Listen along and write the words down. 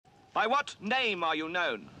By what name are you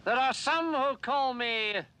known? There are some who call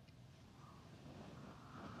me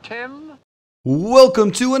Tim.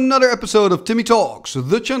 Welcome to another episode of Timmy Talks,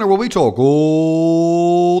 the channel where we talk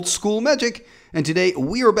old school Magic. And today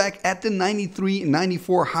we are back at the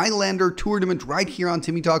 93-94 Highlander tournament right here on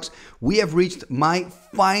Timmy Talks. We have reached my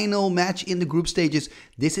final match in the group stages.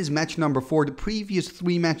 This is match number 4. The previous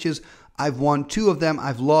 3 matches, I've won 2 of them,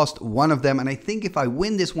 I've lost 1 of them. And I think if I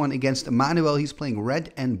win this one against Manuel, he's playing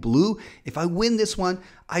red and blue. If I win this one,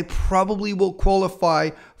 I probably will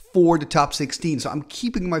qualify for the top 16. So I'm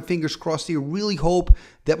keeping my fingers crossed here. Really hope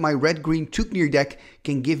that my red-green Tuknir deck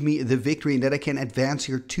can give me the victory and that I can advance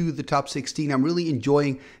here to the top 16. I'm really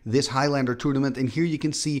enjoying this Highlander tournament. And here you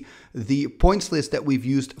can see the points list that we've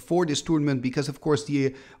used for this tournament because, of course,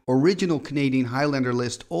 the original Canadian Highlander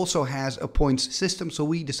list also has a points system. So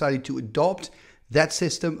we decided to adopt that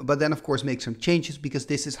system, but then of course make some changes because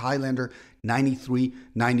this is Highlander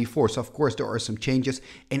 93-94. So of course there are some changes,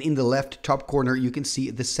 and in the left top corner you can see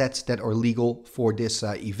the sets that are legal for this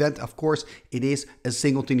event. Of course it is a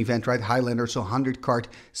singleton event, right? Highlander, so 100 card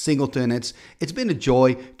singleton. It's been a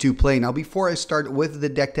joy to play. Now before I start with the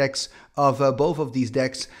deck techs of both of these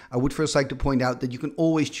decks, I would first like to point out that you can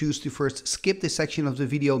always choose to first skip this section of the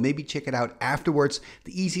video, maybe check it out afterwards.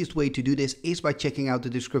 The easiest way to do this is by checking out the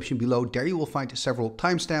description below. There you will find several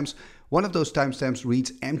timestamps. One of those timestamps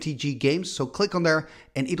reads MTG Games, so click on there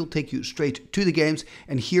and it'll take you straight to the games.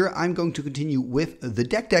 And here I'm going to continue with the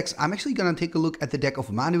deck decks. I'm actually going to take a look at the deck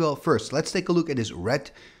of Manuel first. Let's take a look at his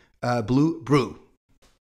red, blue, brew.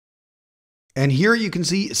 And here you can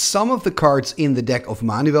see some of the cards in the deck of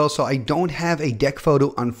Manuel. So I don't have a deck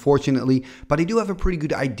photo, unfortunately, but I do have a pretty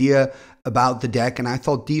good idea about the deck. And I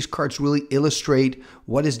thought these cards really illustrate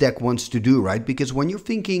what his deck wants to do, right? Because when you're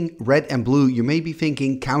thinking red and blue, you may be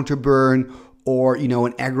thinking counter burn or, you know,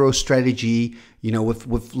 an aggro strategy, you know,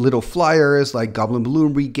 with little flyers like Goblin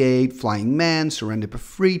Balloon Brigade, Flying Man, Surrender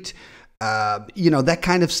Befreet, you know, that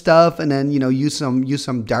kind of stuff, and then, you know, use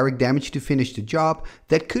some direct damage to finish the job.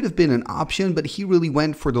 That could have been an option, but he really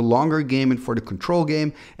went for the longer game and for the control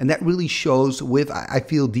game, and that really shows with, I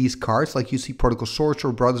feel, these cards. Like you see Protocol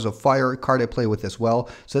Sorcerer, Brothers of Fire, a card I play with as well.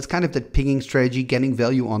 So it's kind of that pinging strategy, getting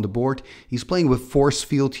value on the board. He's playing with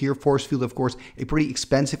Forcefield here. Forcefield, of course, a pretty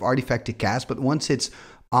expensive artifact to cast, but once it's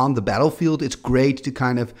on the battlefield, it's great to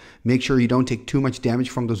kind of make sure you don't take too much damage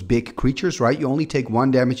from those big creatures, right? You only take 1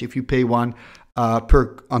 damage if you pay 1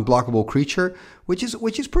 per unblockable creature, which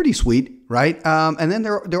is pretty sweet, right? And then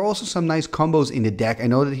there are also some nice combos in the deck. I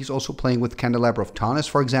know that he's also playing with Candelabra of Taunus,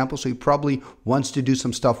 for example, so he probably wants to do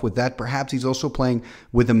some stuff with that. Perhaps he's also playing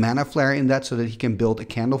with a Mana Flare in that so that he can build a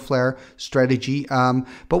Candle Flare strategy.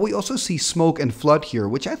 But we also see Smoke and Flood here,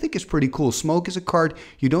 which I think is pretty cool. Smoke is a card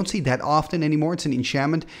you don't see that often anymore. It's an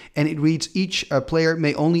enchantment, and it reads each player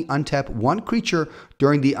may only untap 1 creature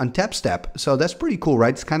during the untap step. So that's pretty cool,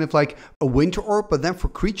 right? It's kind of like a Winter Orb, but then for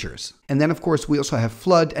creatures. And then, of course, we also have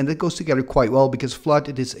Flood, and that goes together quite well because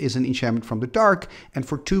Flood is an enchantment from the dark, and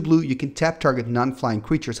for 2 blue, you can tap target non-flying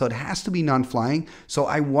creature, so it has to be non-flying. So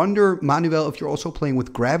I wonder, Manuel, if you're also playing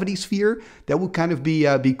with Gravity Sphere, that would kind of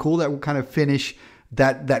be cool. That would kind of finish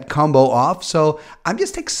that combo off. So I'm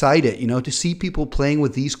just excited, you know, to see people playing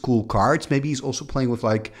with these cool cards. Maybe he's also playing with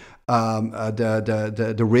like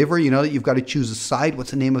the river, you know, that you've got to choose a side.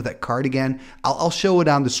 What's the name of that card again? I'll show it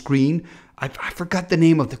on the screen. I forgot the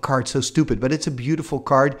name of the card, so stupid, but it's a beautiful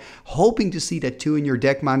card. Hoping to see that too in your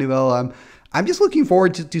deck, Manuel. I'm just looking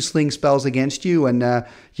forward to sling spells against you, and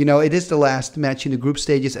you know, it is the last match in the group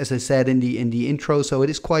stages, as I said in the intro, so it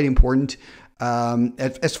is quite important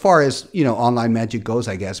as far as, you know, online Magic goes,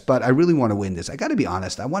 I guess. But I really want to win this. I got to be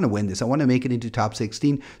honest. I want to win this. I want to make it into top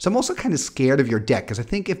 16. So I'm also kind of scared of your deck because I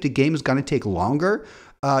think if the game is going to take longer,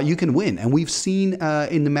 you can win. And we've seen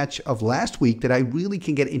in the match of last week that I really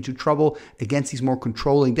can get into trouble against these more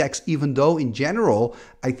controlling decks, even though in general,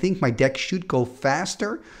 I think my deck should go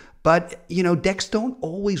faster. But, you know, decks don't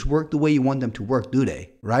always work the way you want them to work, do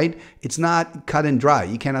they? Right? It's not cut and dry.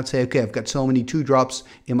 You cannot say, okay, I've got so many 2-drops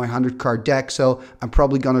in my 100-card deck, so I'm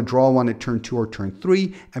probably going to draw one at turn 2 or turn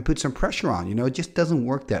 3 and put some pressure on. You know, it just doesn't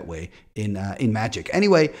work that way in Magic.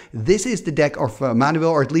 Anyway, this is the deck of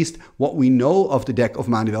Manuel, or at least what we know of the deck of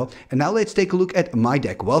Manuel. And now let's take a look at my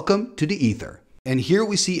deck. Welcome to the Ether. And here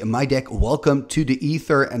we see my deck, Welcome to the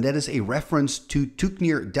Ether, and that is a reference to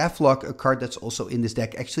Tuknir Deathlock, a card that's also in this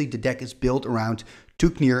deck. Actually, the deck is built around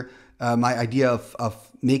Tuknir. My idea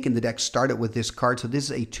of making the deck started with this card. So this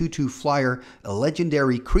is a 2/2 flyer, a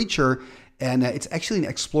legendary creature, And it's actually an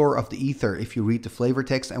Explorer of the Ether if you read the flavor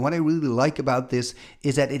text. And what I really like about this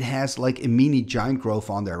is that it has like a mini giant growth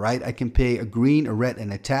on there, right? I can pay a green, a red,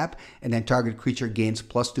 and a tap, and then target creature gains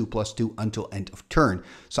 +2/+2 until end of turn.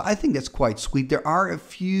 So I think that's quite sweet. There are a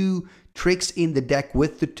few tricks in the deck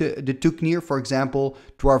with the Tuknir. For example,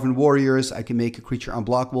 Dwarven Warriors, I can make a creature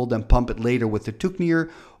unblockable, then pump it later with the Tuknir.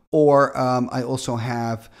 Or I also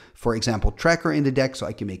have, for example, Tracker in the deck, so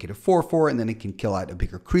I can make it a 4/4 and then it can kill out a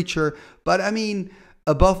bigger creature. But I mean,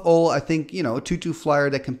 above all, I think, you know, a 2/2 flyer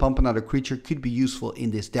that can pump another creature could be useful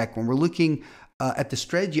in this deck. When we're looking at the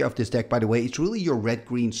strategy of this deck, by the way, it's really your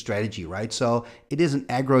red-green strategy, right? So it is an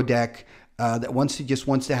aggro deck that just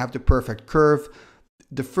wants to have the perfect curve.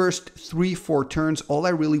 The first 3-4 turns, all I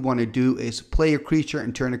really want to do is play a creature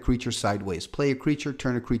and turn a creature sideways. Play a creature,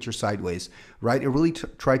 turn a creature sideways, right? I really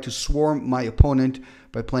try to swarm my opponent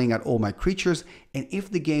by playing out all my creatures. And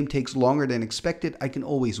if the game takes longer than expected, I can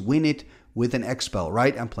always win it with an X-Spell,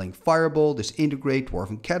 right? I'm playing Fireball, Disintegrate,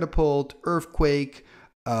 Dwarven Catapult, Earthquake.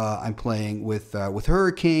 I'm playing with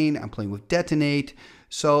Hurricane. I'm playing with Detonate.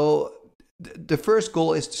 So the first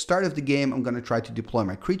goal is, the start of the game, I'm going to try to deploy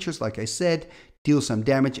my creatures, like I said, deal some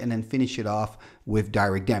damage, and then finish it off with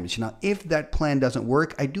direct damage. Now, if that plan doesn't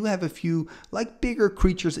work, I do have a few like bigger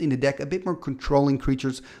creatures in the deck, a bit more controlling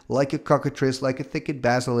creatures, like a Cockatrice, like a Thicket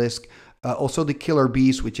Basilisk, also the Killer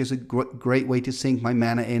Beast, which is a great way to sink my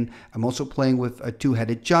mana in. I'm also playing with a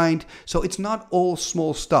two-headed giant, so it's not all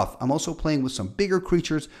small stuff. I'm also playing with some bigger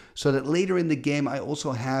creatures, so that later in the game I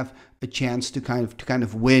also have a chance to kind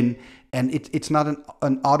of win. And it's not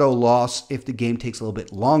an auto loss if the game takes a little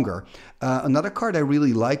bit longer. Another card I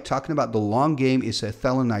really like, talking about the long game, is a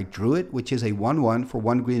Thelonite Druid, which is a 1/1 for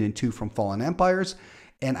 1 green and 2 from Fallen Empires.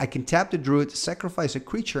 And I can tap the Druid, sacrifice a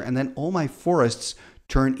creature, and then all my forests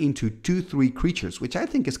turn into 2/3 creatures, which I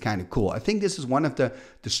think is kind of cool. I think this is one of the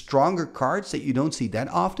stronger cards that you don't see that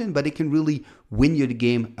often, but it can really win you the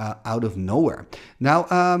game out of nowhere.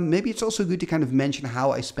 Now, maybe it's also good to kind of mention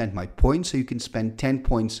how I spent my points. So you can spend 10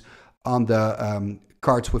 points on the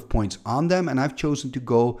cards with points on them, and I've chosen to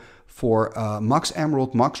go for Mox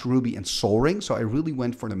Emerald, Mox Ruby, and Soul Ring. So I really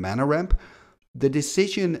went for the mana ramp. The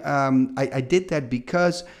decision, I did that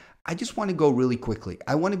because I just want to go really quickly.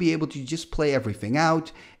 I want to be able to just play everything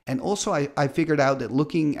out. And also I figured out that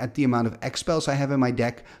looking at the amount of X-Spells I have in my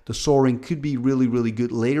deck, the Soul Ring could be really, really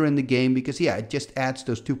good later in the game, because yeah, it just adds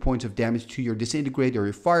those 2 points of damage to your Disintegrate or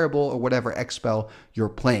your Fireball or whatever X-Spell you're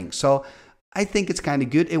playing. So I think it's kind of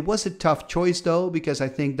good. It was a tough choice though, because I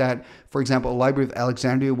think that, for example, a Library of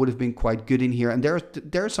Alexandria would have been quite good in here. And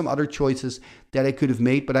there are some other choices that I could have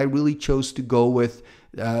made, but I really chose to go with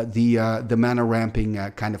the mana ramping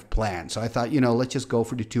kind of plan. So I thought, you know, let's just go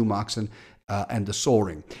for the 2 Mox and the Soul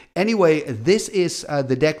Ring. Anyway, this is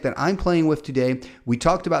the deck that I'm playing with today. We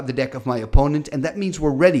talked about the deck of my opponent, and that means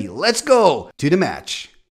we're ready. Let's go to the match.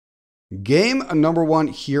 Game number 1,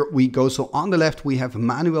 here we go. So on the left, we have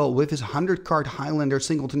Manuel with his 100-card Highlander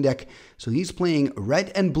singleton deck. So he's playing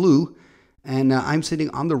red and blue, and I'm sitting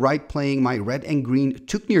on the right playing my red and green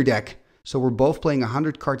Tuknir deck. So we're both playing a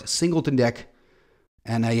 100-card singleton deck.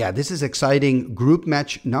 And yeah, this is exciting. Group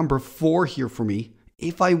match number 4 here for me.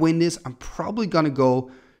 If I win this, I'm probably going to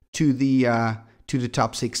go to the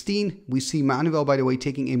top 16. We see Manuel, by the way,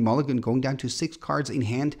 taking a mulligan, going down to 6 cards in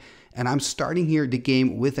hand. And I'm starting here the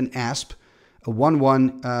game with an Asp, a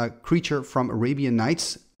 1/1 creature from Arabian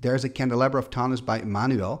Nights. There's a Candelabra of Taunus by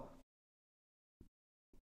Manuel.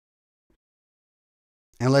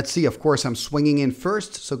 And let's see, of course, I'm swinging in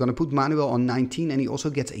first. So going to put Manuel on 19, and he also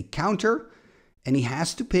gets a counter. And he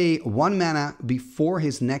has to pay 1 mana before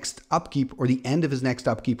his next upkeep, or the end of his next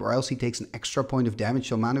upkeep, or else he takes an extra point of damage.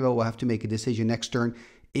 So Manuel will have to make a decision next turn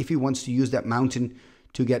if he wants to use that mountain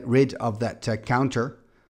to get rid of that counter.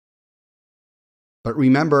 But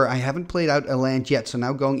remember, I haven't played out a land yet, so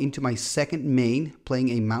now going into my second main, playing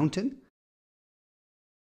a mountain.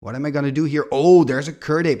 What am I going to do here? Oh, there's a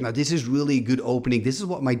Curdape. Now, this is really a good opening. This is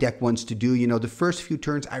what my deck wants to do. You know, the first few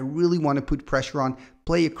turns, I really want to put pressure on,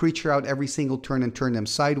 play a creature out every single turn and turn them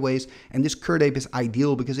sideways. And this Curdape is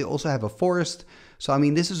ideal because they also have a forest. So, I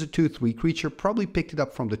mean, this is a 2/3 creature. Probably picked it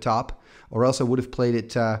up from the top, or else I would have played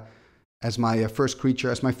it as my first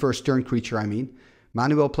creature, as my first turn creature, I mean.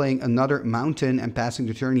 Manuel playing another mountain and passing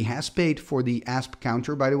the turn. He has paid for the Asp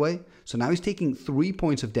counter, by the way. So now he's taking 3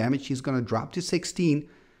 points of damage. He's going to drop to 16.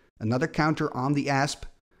 Another counter on the Asp.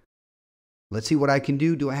 Let's see what I can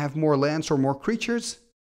do. Do I have more lands or more creatures?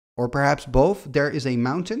 Or perhaps both? There is a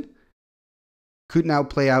mountain. Could now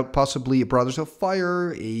play out possibly a Brothers of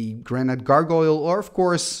Fire, a Granite Gargoyle, or of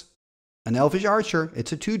course, an Elvish Archer.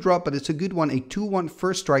 It's a 2-drop, but it's a good one. A 2/1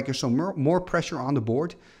 first striker, so more pressure on the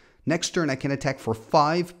board. Next turn I can attack for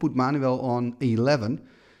 5, put Manuel on 11.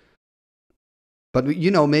 But,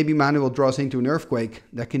 you know, maybe Manuel draws into an Earthquake.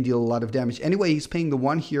 That can deal a lot of damage. Anyway, he's paying the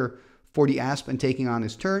 1 here for the Asp and taking on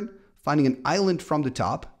his turn. Finding an island from the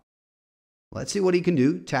top. Let's see what he can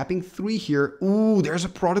do. Tapping 3 here. Ooh, there's a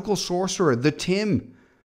Prodigal Sorcerer. The Tim.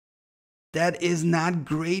 That is not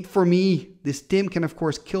great for me. This Tim can, of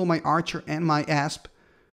course, kill my Archer and my Asp.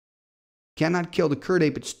 Cannot kill the Curd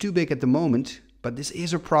Ape. It's too big at the moment. But this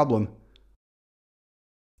is a problem.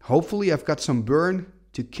 Hopefully, I've got some burn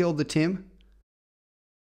to kill the Tim.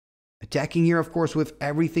 Attacking here, of course, with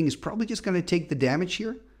everything is probably just going to take the damage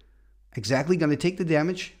here. Exactly, going to take the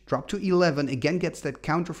damage. Drop to 11. Again, gets that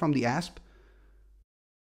counter from the Asp.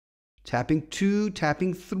 Tapping 2,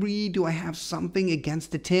 tapping 3. Do I have something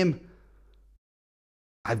against the Tim?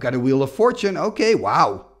 I've got a Wheel of Fortune. Okay,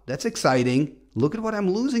 wow. That's exciting. Look at what I'm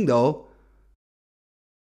losing, though.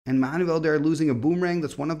 And Manuel there losing a Boomerang.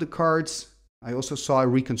 That's one of the cards. I also saw a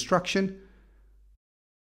Reconstruction.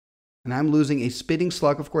 And I'm losing a Spitting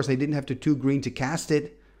Slug. Of course, I didn't have the 2 green to cast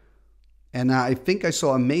it. And I think I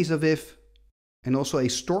saw a Maze of If and also a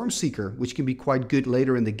Stormseeker, which can be quite good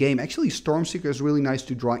later in the game. Actually, Stormseeker is really nice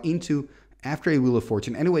to draw into after a Wheel of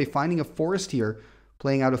Fortune. Anyway, finding a forest here,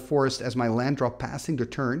 playing out a forest as my land drop passing the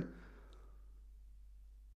turn.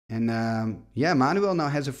 And yeah, Manuel now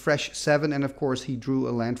has a fresh 7, and of course, he drew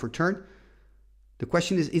a land for turn. The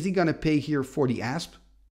question is he going to pay here for the Asp?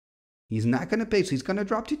 He's not going to pay, so he's going to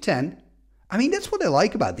drop to 10. I mean, that's what I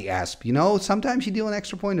like about the Asp, you know? Sometimes you deal an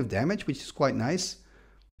extra point of damage, which is quite nice.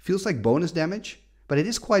 Feels like bonus damage, but it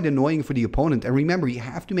is quite annoying for the opponent. And remember, you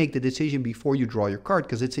have to make the decision before you draw your card,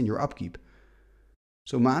 because it's in your upkeep.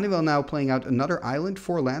 So Manuel now playing out another island,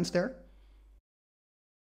 4 lands there.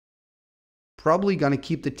 Probably going to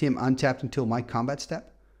keep the Tim untapped until my combat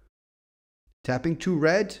step. Tapping 2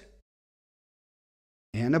 red.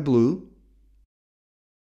 And a blue.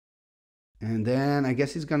 And then I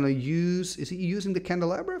guess he's going to use... Is he using the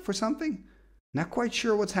Candelabra for something? Not quite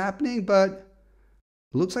sure what's happening, but...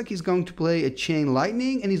 Looks like he's going to play a Chain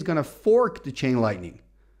Lightning, and he's going to fork the Chain Lightning.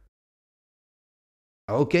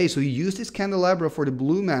 Okay, so he used his Candelabra for the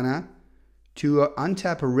blue mana to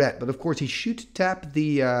untap a red. But of course, he should tap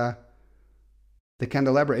the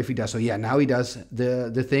Candelabra if he does. So yeah, now he does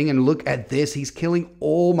the thing. And look at this. He's killing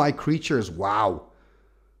all my creatures. Wow.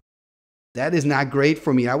 That is not great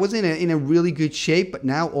for me. I was in a really good shape, but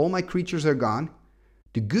now all my creatures are gone.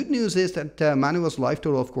 The good news is that Manuel's life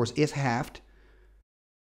total, of course, is halved.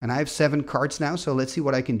 And I have 7 cards now, so let's see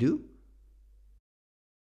what I can do.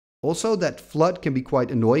 Also, that Flood can be quite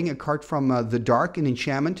annoying. A card from the Dark, an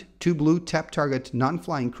enchantment. 2 blue, tap target,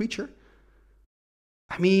 non-flying creature.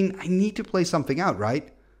 I mean, I need to play something out,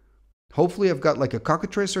 right? Hopefully I've got like a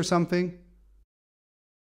Cockatrice or something.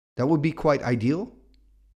 That would be quite ideal.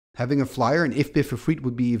 Having a flyer and if Bifurfleet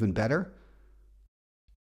would be even better.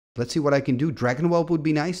 Let's see what I can do. Dragon Whelp would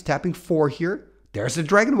be nice. Tapping 4 here. There's a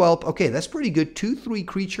Dragon Whelp. Okay, that's pretty good. 2/3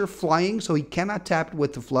 creature flying, so he cannot tap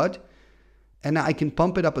with the Flood. And now I can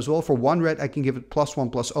pump it up as well. For 1 red, I can give it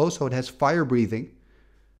 +1/+0, so it has fire breathing.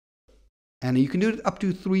 And you can do it up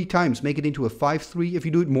to 3 times. Make it into a 5/3. If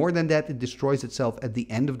you do it more than that, it destroys itself at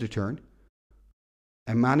the end of the turn.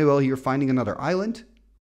 And Manuel here finding another island.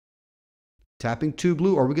 Tapping 2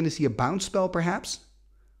 blue. Are we going to see a bounce spell, perhaps?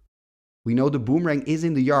 We know the Boomerang is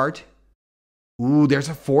in the yard. Ooh, there's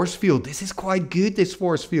a Forcefield. This is quite good, this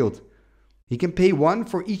Forcefield. He can pay 1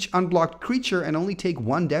 for each unblocked creature and only take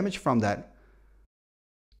 1 damage from that.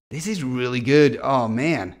 This is really good. Oh,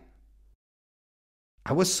 man.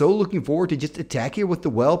 I was so looking forward to just attack here with the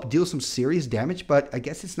Whelp, deal some serious damage, but I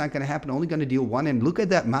guess it's not going to happen. Only going to deal 1. And look at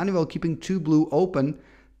that, Manuel keeping 2 blue open.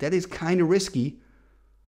 That is kind of risky.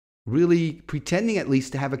 Really pretending at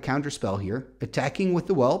least to have a counterspell here. Attacking with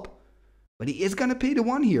the Whelp. But he is going to pay the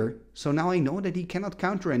 1 here. So now I know that he cannot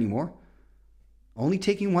counter anymore. Only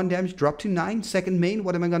taking 1 damage. Drop to 9. Second main.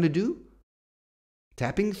 What am I going to do?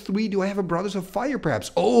 Tapping 3. Do I have a Brothers of Fire perhaps?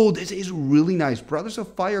 Oh, this is really nice. Brothers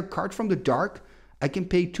of Fire. Card from the Dark. I can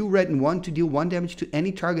pay 2 red and 1 to deal 1 damage to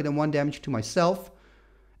any target and 1 damage to myself.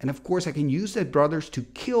 And of course I can use that Brothers to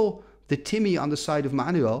kill the Timmy on the side of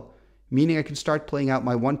Manuel. Meaning I can start playing out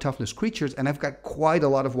my 1 toughness creatures. And I've got quite a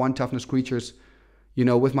lot of 1 toughness creatures, you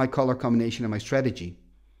know, with my color combination and my strategy.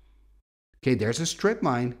 Okay, there's a Strip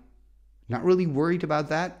Mine. Not really worried about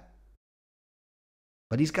that.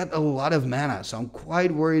 But he's got a lot of mana, so I'm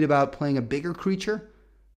quite worried about playing a bigger creature.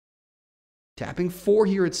 Tapping 4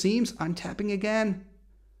 here, it seems. Untapping again.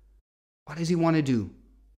 What does he want to do?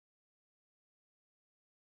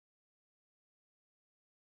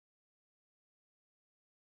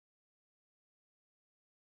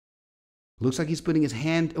 Looks like he's putting his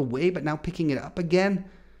hand away, but now picking it up again.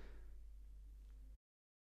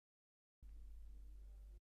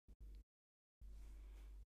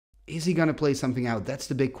 Is he going to play something out? That's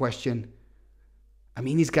the big question. I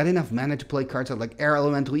mean, he's got enough mana to play cards out like Air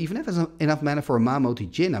Elemental, even if there's enough mana for a Mamoti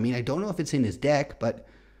Djinn. I mean, I don't know if it's in his deck, but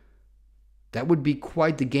that would be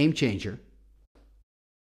quite the game changer.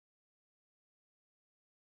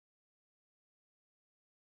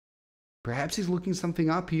 Perhaps he's looking something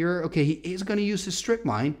up here. Okay, he is going to use his Strip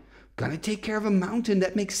Mine. Gonna take care of a mountain.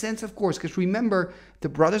 That makes sense, of course, because remember, the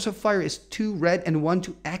Brothers of Fire is 2 red and 1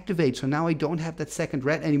 to activate. So now I don't have that second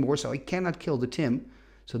red anymore, so I cannot kill the Tim.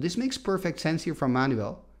 So this makes perfect sense here from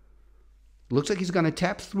Manuel. Looks like he's going to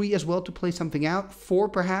tap 3 as well to play something out. 4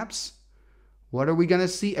 perhaps. What are we going to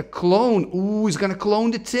see? A clone. Ooh, he's going to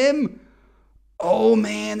clone the Tim. Oh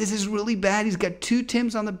man, this is really bad. He's got 2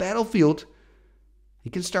 Tims on the battlefield. He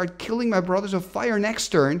can start killing my Brothers of Fire next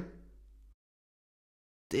turn.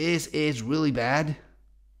 This is really bad.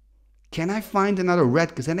 Can I find another red?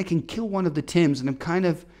 Because then I can kill one of the Tims and I'm kind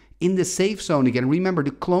of in the safe zone again. Remember,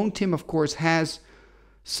 the clone Tim, of course, has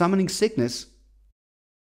Summoning Sickness.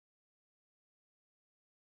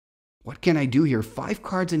 What can I do here? 5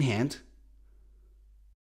 cards in hand.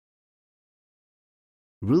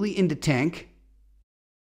 Really in the tank.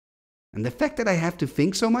 And the fact that I have to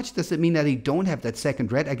think so much, does it mean that I don't have that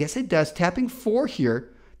second red? I guess it does. Tapping 4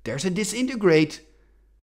 here. There's a Disintegrate.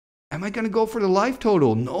 Am I going to go for the life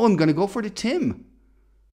total? No, I'm going to go for the Tim.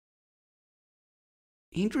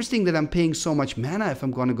 Interesting that I'm paying so much mana if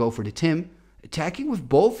I'm going to go for the Tim. Attacking with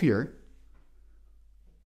both here.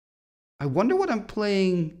 I wonder what I'm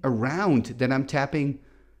playing around that I'm tapping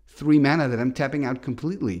 3 mana, that I'm tapping out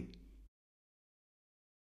completely.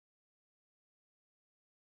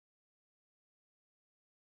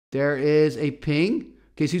 There is a ping.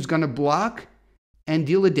 Okay, so he's going to block and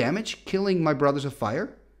deal the damage, killing my Brothers of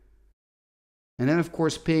Fire. And then, of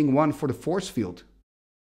course, paying 1 for the Forcefield.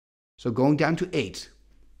 So going down to 8.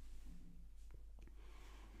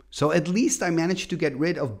 So at least I managed to get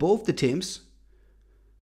rid of both the Tims.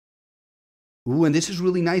 Ooh, and this is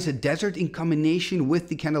really nice. A Desert in combination with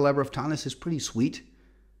the Candelabra of Tanis is pretty sweet.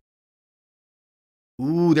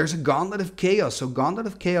 Ooh, there's a Gauntlet of Chaos. So Gauntlet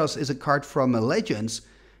of Chaos is a card from Legends.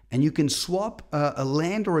 And you can swap a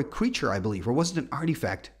land or a creature, I believe. Or was it an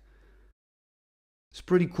artifact? It's a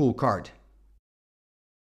pretty cool card.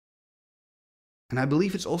 And I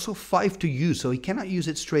believe it's also 5 to use, so he cannot use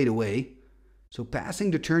it straight away. So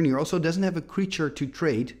passing the turn here also doesn't have a creature to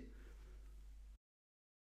trade.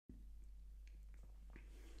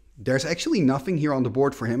 There's actually nothing here on the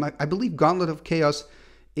board for him. I believe Gauntlet of Chaos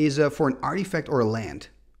is for an artifact or a land.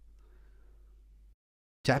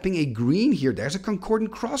 Tapping a green here. There's a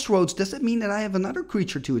Concordant Crossroads. Does that mean that I have another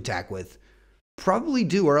creature to attack with? Probably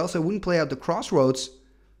do, or else I wouldn't play out the Crossroads.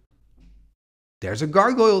 There's a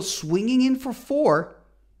Gargoyle swinging in for 4.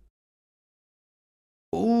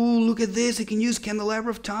 Oh, look at this. He can use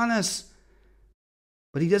Candelabra of Tanis.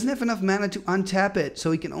 But he doesn't have enough mana to untap it,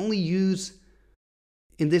 so he can only use,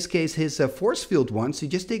 in this case, his Forcefield once. So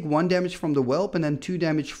you just take 1 damage from the Whelp and then 2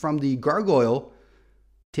 damage from the Gargoyle.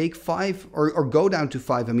 Take 5, or go down to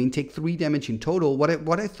 5. I mean, take 3 damage in total.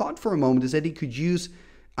 What I thought for a moment is that he could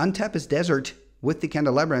untap his Desert with the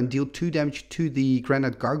Candelabra and deal 2 damage to the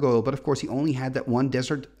Granite Gargoyle. But of course, he only had that 1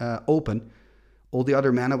 Desert open. All the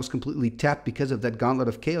other mana was completely tapped because of that Gauntlet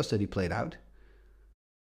of Chaos that he played out.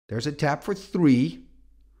 There's a tap for 3.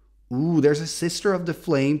 Ooh, there's a Sister of the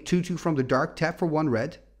Flame. 2/2 from the dark. Tap for 1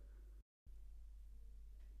 red.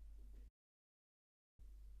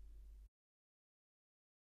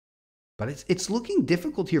 But it's looking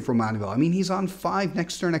difficult here for Manuel. I mean, he's on 5.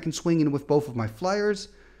 Next turn, I can swing in with both of my flyers.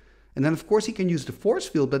 And then, of course, he can use the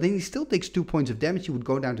Forcefield, but then he still takes 2 points of damage. He would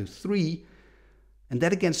go down to 3. And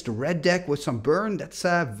that against the red deck with some burn, that's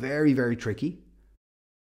very, very tricky.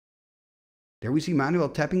 There we see Manuel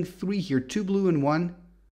tapping 3 here. 2 blue and 1.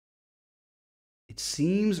 It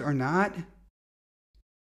seems, or not.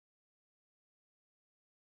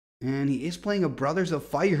 And he is playing a Brothers of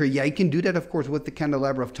Fire here. Yeah, he can do that, of course, with the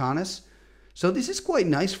Candelabra of Tanis. So this is quite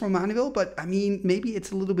nice for Manuel, but I mean, maybe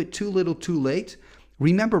it's a little bit too little too late.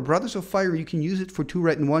 Remember, Brothers of Fire, you can use it for 2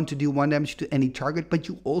 red and 1 to deal 1 damage to any target, but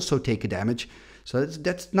you also take a damage. So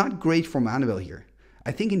that's not great for Manuel here.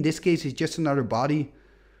 I think in this case, it's just another body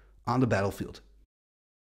on the battlefield.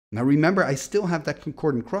 Now remember, I still have that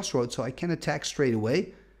Concordant Crossroads, so I can attack straight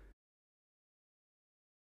away.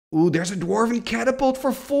 Ooh, there's a Dwarven Catapult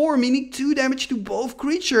for 4, meaning 2 damage to both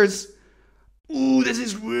creatures. Ooh, this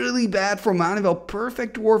is really bad for Manuel.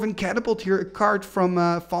 Perfect Dwarven Catapult here, a card from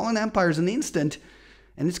Fallen Empires, an instant.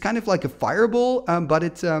 And it's kind of like a fireball, but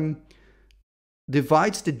it's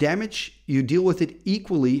divides the damage, you deal with it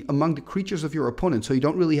equally among the creatures of your opponent. So you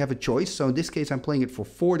don't really have a choice. So in this case, I'm playing it for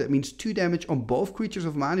 4. That means 2 damage on both creatures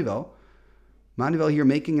of Manuel. Manuel here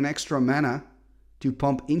making an extra mana to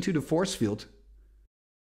pump into the force field.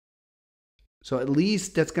 So at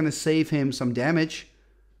least that's going to save him some damage.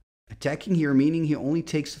 Attacking here, meaning he only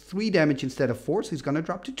takes 3 damage instead of 4. So he's going to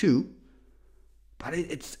drop to 2. But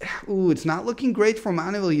it's not looking great for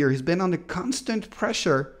Manuel here. He's been under constant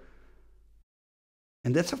pressure.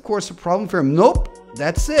 And that's, of course, a problem for him. Nope,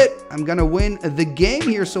 that's it. I'm going to win the game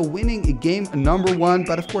here. So winning game number 1.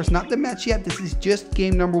 But, of course, not the match yet. This is just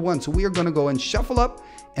game number 1. So we are going to go and shuffle up.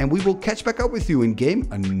 And we will catch back up with you in game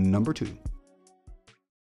number 2.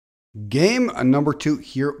 Game number 2.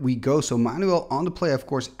 Here we go. So Manuel on the play, of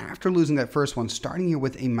course, after losing that first one. Starting here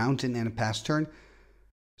with a mountain and a pass turn.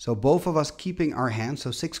 So both of us keeping our hand. So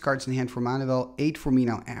 6 cards in hand for Manuel. 8 for me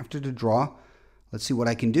now after the draw. Let's see what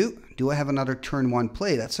I can do. Do I have another turn 1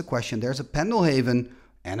 play? That's the question. There's a Pendelhaven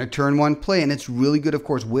and a turn 1 play. And it's really good, of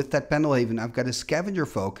course, with that Pendelhaven. I've got a Scavenger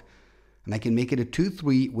Folk. And I can make it a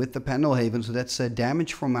 2-3 with the Pendelhaven. So that's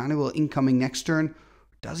damage for Manuel incoming next turn.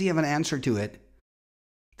 Does he have an answer to it?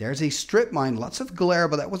 There's a Strip Mine. Lots of glare,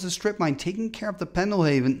 but that was a Strip Mine. Taking care of the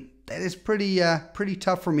Pendelhaven. That is pretty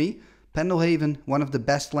tough for me. Pendelhaven, one of the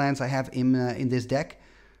best lands I have in this deck.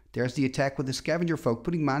 There's the attack with the Scavenger Folk,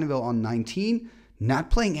 putting Manuel on 19.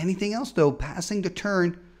 Not playing anything else, though. Passing the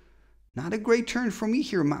turn. Not a great turn for me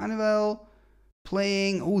here. Manuel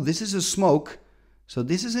playing... Oh, this is a Smoke. So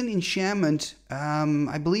this is an enchantment,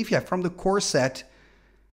 I believe, yeah, from the core set.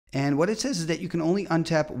 And what it says is that you can only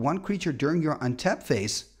untap 1 creature during your untap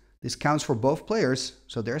phase. This counts for both players.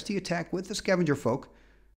 So there's the attack with the Scavenger Folk.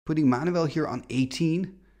 Putting Manuel here on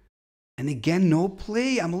 18. And again, no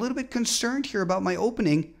play. I'm a little bit concerned here about my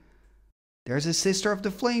opening. There's a Sister of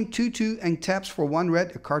the Flame, 2-2, and taps for 1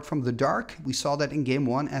 red, a card from the dark. We saw that in game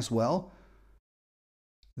 1 as well.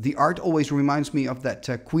 The art always reminds me of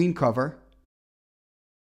that Queen cover.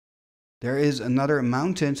 There is another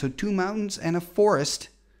mountain, so 2 mountains and a forest.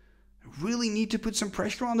 I really need to put some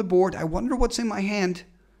pressure on the board. I wonder what's in my hand.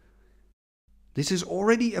 This is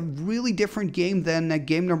already a really different game than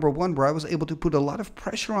game number 1, where I was able to put a lot of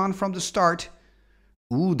pressure on from the start.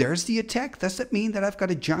 Ooh, there's the attack. Does that mean that I've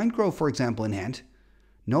got a Giant Grove, for example, in hand?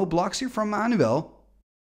 No blocks here from Manuel.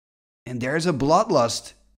 And there's a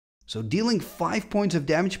Bloodlust. So dealing 5 points of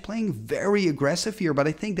damage, playing very aggressive here, but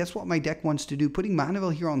I think that's what my deck wants to do. Putting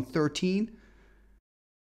Manuel here on 13.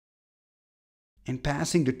 And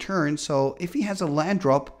passing the turn. So if he has a land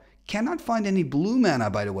drop, cannot find any blue mana,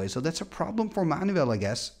 by the way. So that's a problem for Manuel, I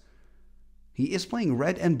guess. He is playing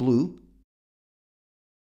red and blue.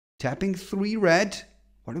 Tapping 3 red.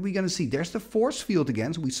 What are we going to see? There's the Forcefield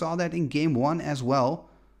again. So we saw that in game 1 as well.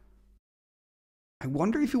 I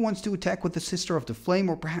wonder if he wants to attack with the Sister of the Flame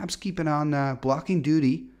or perhaps keep it on blocking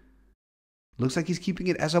duty. Looks like he's keeping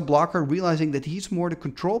it as a blocker, realizing that he's more the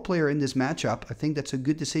control player in this matchup. I think that's a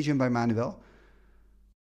good decision by Manuel.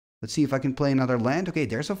 Let's see if I can play another land. Okay,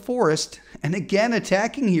 there's a forest. And again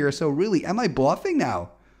attacking here. So really, am I bluffing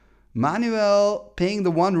now? Manuel paying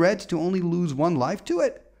the 1 red to only lose 1 life to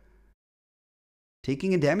it.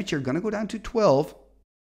 Taking a damage here, gonna go down to 12.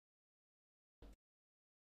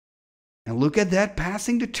 And look at that,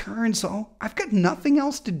 passing the turn. So I've got nothing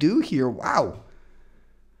else to do here. Wow.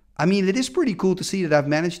 I mean, it is pretty cool to see that I've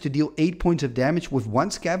managed to deal 8 points of damage with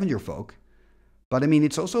 1 Scavenger Folk. But I mean,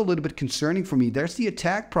 it's also a little bit concerning for me. There's the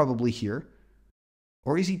attack probably here.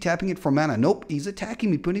 Or is he tapping it for mana? Nope, he's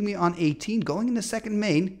attacking me, putting me on 18, going in the second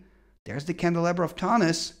main. There's the Candelabra of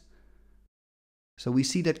Tanis. So we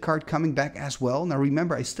see that card coming back as well. Now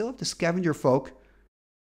remember, I still have the Scavenger Folk.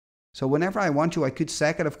 So whenever I want to, I could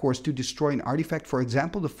sack it, of course, to destroy an artifact. For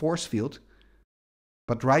example, the Forcefield.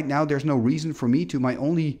 But right now, there's no reason for me to. My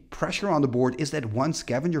only pressure on the board is that 1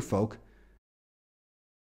 Scavenger Folk.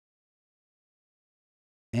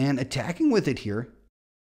 And attacking with it here.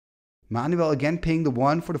 Manuel again paying the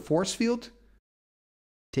 1 for the Forcefield.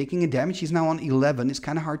 Taking a damage. He's now on 11. It's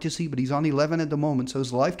kind of hard to see, but he's on 11 at the moment. So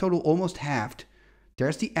his life total almost halved.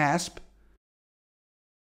 There's the Asp.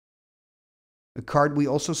 A card we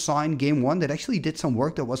also saw in game 1 that actually did some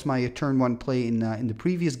work. That was my turn 1 play in the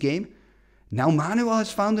previous game. Now Manuel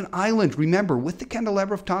has found an island. Remember, with the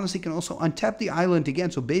Candelabra of Tanis, he can also untap the island again.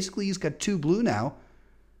 So basically, he's got 2 blue now.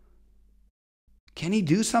 Can he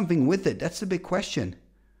do something with it? That's the big question.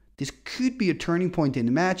 This could be a turning point in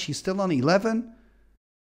the match. He's still on 11.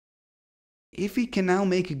 If he can now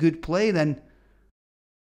make a good play, then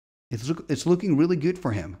it's looking really good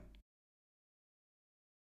for him.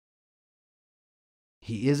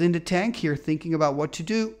 He is in the tank here, thinking about what to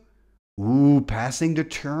do. Ooh, passing the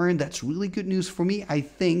turn. That's really good news for me, I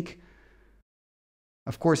think.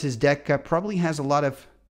 Of course, his deck probably has a lot of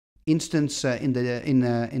instants in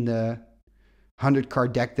the 100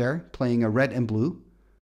 card deck there, playing a red and blue.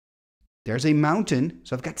 There's a mountain,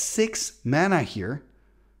 so I've got 6 mana here.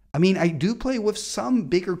 I mean, I do play with some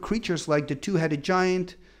bigger creatures like the two-headed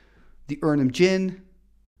giant, the Urnum Djinn,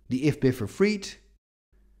 the Ep4 Freet.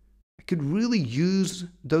 I could really use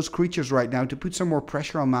those creatures right now to put some more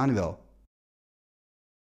pressure on Manuel.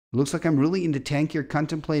 Looks like I'm really in the tank here,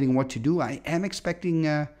 contemplating what to do. I am expecting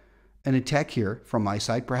an attack here from my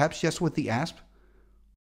side, perhaps just with the Asp.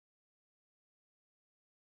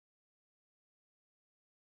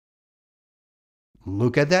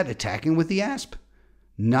 Look at that, attacking with the Asp.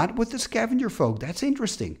 Not with the Scavenger Folk, that's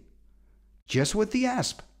interesting. Just with the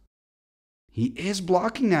Asp. He is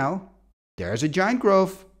blocking now. There's a Giant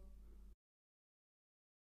Growth.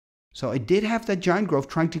 So I did have that Giant Growth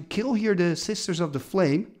trying to kill here the Sisters of the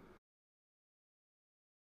Flame.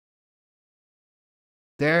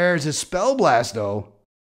 There's a Spell Blast though.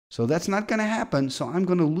 So that's not going to happen. So I'm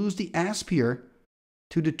going to lose the Asp here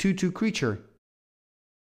to the 2/2 creature.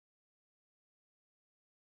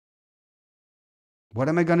 What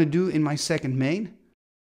am I going to do in my second main?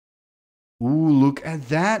 Ooh, look at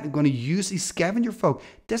that. I'm going to use the Scavenger Folk.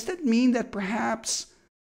 Does that mean that perhaps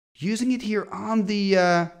using it here on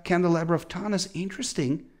the Candelabra of Tana is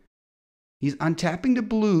interesting? He's untapping the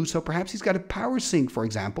blue, so perhaps he's got a Power Sink, for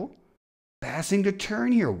example. Passing the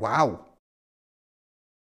turn here. Wow.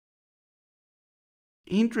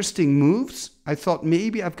 Interesting moves. I thought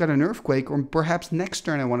maybe I've got an Earthquake, or perhaps next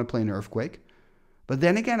turn I want to play an Earthquake. But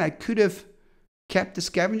then again, I could have kept the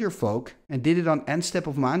Scavenger Folk and did it on end step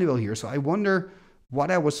of Manuel here. So I wonder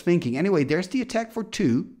what I was thinking. Anyway, there's the attack for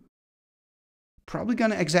 2. Probably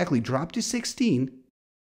going to exactly drop to 16.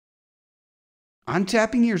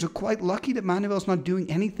 Untapping here, so quite lucky that Manuel's not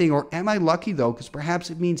doing anything. Or am I lucky though? Because perhaps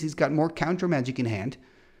it means he's got more counter magic in hand.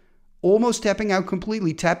 Almost tapping out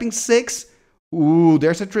completely. Tapping 6. Ooh,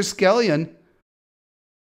 there's a Triskelion.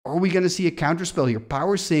 Are we going to see a counterspell here?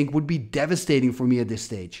 Power Sink would be devastating for me at this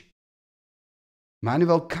stage.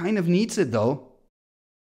 Manuel kind of needs it though.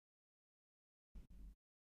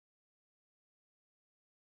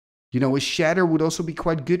 You know, a Shatter would also be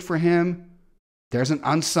quite good for him. There's an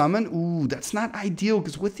Unsummon. Ooh, that's not ideal,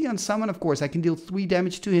 because with the Unsummon, of course, I can deal 3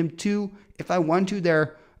 damage to him, 2 if I want to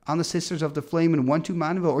there on the Sisters of the Flame, and 1 to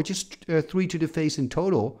Manuel, or just 3 to the face in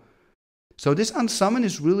total. So this Unsummon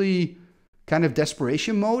is really kind of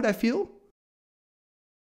desperation mode, I feel.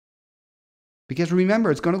 Because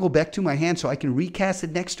remember, it's going to go back to my hand, so I can recast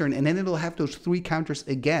it next turn, and then it'll have those 3 counters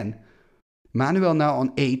again. Manuel now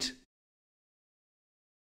on 8.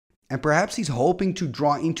 And perhaps he's hoping to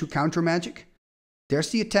draw into counter magic. There's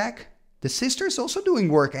the attack. The sister is also doing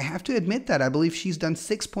work. I have to admit that. I believe she's done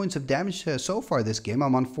 6 points of damage so far this game.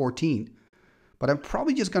 I'm on 14. But I'm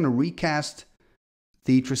probably just going to recast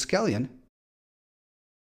the Triskelion.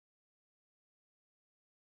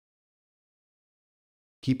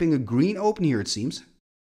 Keeping a green open here, it seems.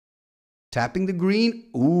 Tapping the green.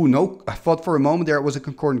 Ooh, no. I thought for a moment there it was a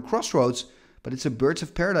Concordant Crossroads. But it's a Birds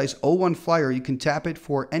of Paradise 0/1 flyer. You can tap it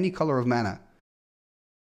for any color of mana.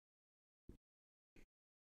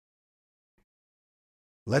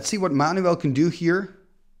 Let's see what Manuel can do here.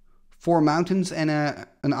 4 mountains and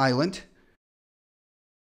an island.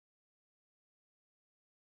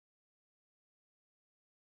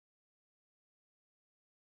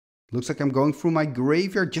 Looks like I'm going through my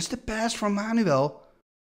graveyard just a pass from Manuel.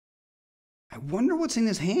 I wonder what's in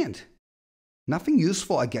his hand. Nothing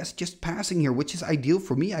useful, I guess, just passing here, which is ideal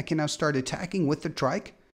for me. I can now start attacking with the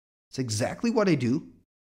Trike. It's exactly what I do.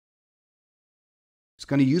 He's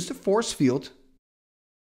going to use the Forcefield.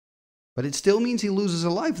 But it still means he loses a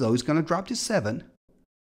life, though. He's going to drop to 7.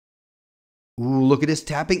 Ooh, look at this,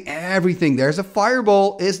 tapping everything. There's a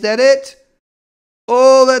Fireball. Is that it?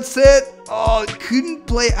 Oh, that's it. Oh, I couldn't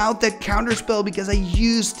play out that counterspell because I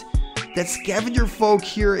used that Scavenger Folk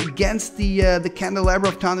here against the Candelabra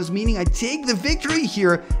of Tana's, meaning I take the victory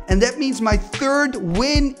here, and that means my 3rd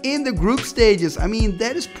win in the group stages. I mean,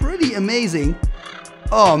 that is pretty amazing.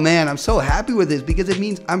 Oh man, I'm so happy with this because it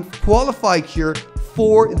means I'm qualified here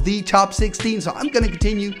for the top 16. So I'm going to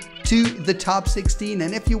continue to the top 16.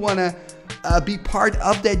 And if you want to be part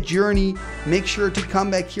of that journey, make sure to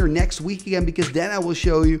come back here next week again, because then I will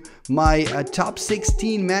show you my top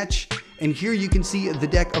 16 match. And here you can see the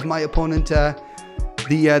deck of my opponent,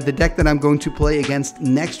 the deck that I'm going to play against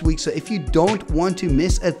next week. So if you don't want to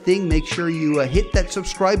miss a thing, make sure you hit that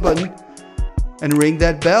subscribe button and ring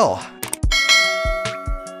that bell.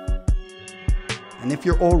 And if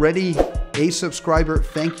you're already a subscriber.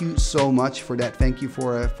 Thank you so much for that. Thank you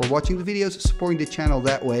for watching the videos, supporting the channel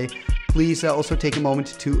that way. Please also take a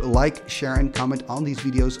moment to like, share, and comment on these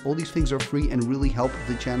videos. All these things are free and really help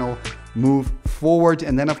the channel move forward.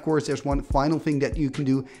 And then, of course, there's one final thing that you can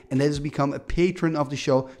do, and that is become a patron of the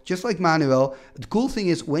show, just like Manuel. The cool thing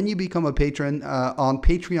is when you become a patron on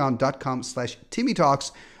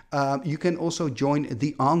patreon.com/TimmyTalks, you can also join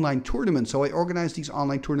the online tournament. So I organize these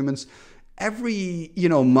online tournaments every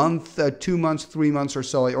month, 2 months, 3 months or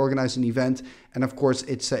so. I organize an event, and of course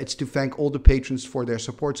it's to thank all the patrons for their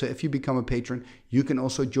support. So if you become a patron, you can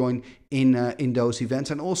also join in those events,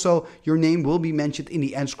 and also your name will be mentioned in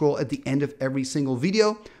the end scroll at the end of every single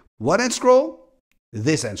video. What end scroll?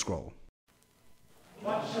 This end scroll.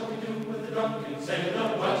 What shall we do with the drunken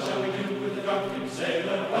sailor? What shall we do with the drunken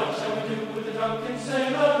sailor? What shall we do with the drunken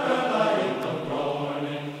sailor? Early in the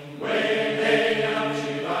morning, way hey and up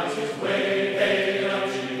she rises, way hey and up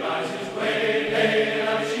she rises, way hey and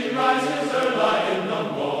up she rises. Early in the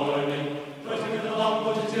morning, put him in the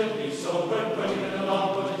longboat until he's sober, put him in the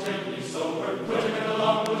longboat until he's sober, put him in the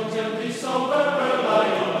longboat until he's sober. Early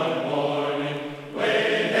in the morning,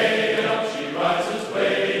 way hey and up she rises,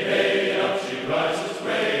 way hey and up she rises,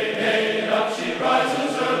 way hey and up she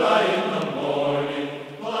rises. Early in the morning,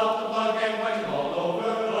 pull out the plug and wet him all over,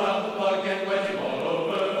 pull out the plug and wet him all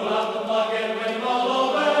over, pull out the plug and wet him all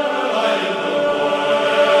over. Early in the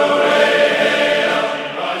morning, way hey and up she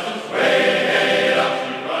rises, way hey and up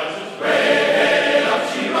she rises, way hey and up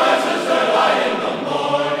she rises. Early in the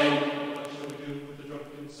morning. What shall we do with the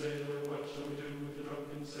drunken sailor? What shall we do with the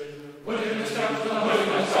drunken sailor? Put him in the scoundrel, put him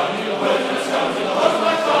in the scoundrel, put him in the scoundrel, put him in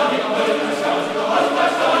the scoundrel, put him in the scoundrel, put him in the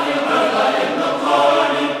scoundrel. Early in the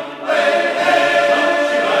morning, way hey up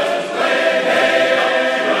she rises, way hey up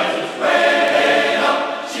she rises, way hey up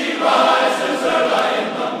she rises. Early in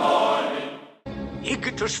the morning.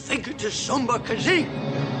 Igitus figitus somba kazik.